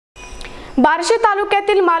बार्शी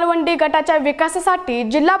तालुक्यातील मालवंडी गटाच्या विकासासाठी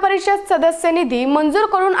जिल्हा परिषद सदस्य निधी मंजूर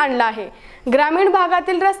करून आणला आहे। ग्रामीण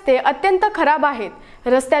भागातील रस्ते अत्यंत खराब आहेत।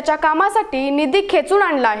 रस्त्याच्या कामासाठी निधी खेचून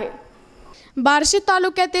आणला आहे। बार्शी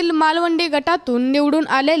तालुक्यातील मालवंडी गटातून निवडून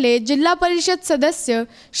आलेले जिल्हा परिषद सदस्य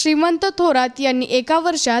श्रीमंत थोरात यांनी एका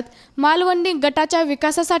वर्षात मालवंडी गटाच्या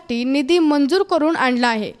विकासासाठी निधी मंजूर करून आणला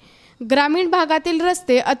आहे। ग्रामीण भागातील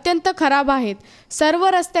रस्ते अत्यंत खराब आहेत। सर्व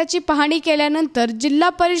रस्त्याची पाहणी केल्यानंतर जिल्हा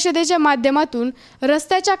परिषदेच्या माध्यमातून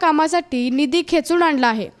रस्त्याच्या कामासाठी निधी खेचून आणला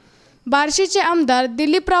आहे। बार्शीचे आमदार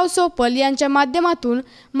दिलीपराव सोपल यांच्या माध्यमातून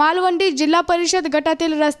मालवंडी जिल्हा परिषद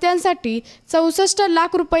गटातील रस्त्यांसाठी 64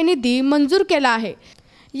 लाख रुपये निधी मंजूर केला आहे।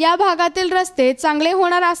 या भागातील रस्ते चांगले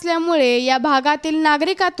होणार असल्यामुळे या भागातील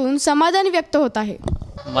नागरिकांतून समाधान व्यक्त होत आहे।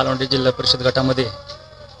 मालवंडी जिल्हा परिषद गटामध्ये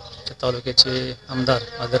तालुक्याचे आमदार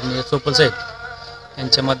आदरणीय सोपल साहेब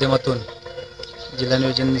यांच्या माध्यमातून जिल्हा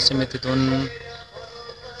नियोजन समितीतून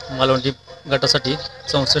मालवंडी गटासाठी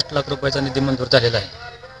 64 लाख रुपयाचा निधी मंजूर झालेला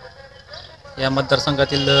आहे। या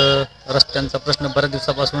मतदारसंघातील रस्त्यांचा प्रश्न बऱ्याच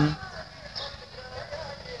दिवसापासून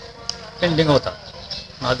पेंडिंग होता।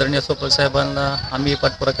 आदरणीय सोपल साहेबांना आम्ही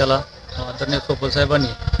पाठपुरावा केला। आदरणीय सोपल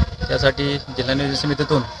साहेबांनी त्यासाठी जिल्हा नियोजन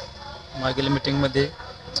समितीतून मागील मीटिंगमध्ये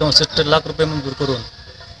 64 लाख रुपये मंजूर करून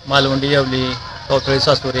मालवंडी येवली कवठळी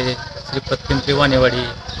सासुरे श्रीपत पिंपरी वाणेवाडी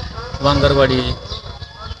वांगरवाडी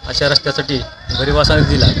अशा रस्त्यासाठी भरीवासाने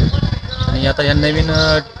दिला। आणि आता या नवीन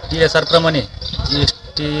DSR प्रमाणे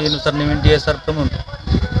GST नुसार नवीन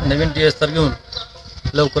DSR घेऊन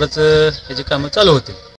लवकरच याची कामं चालू होतील।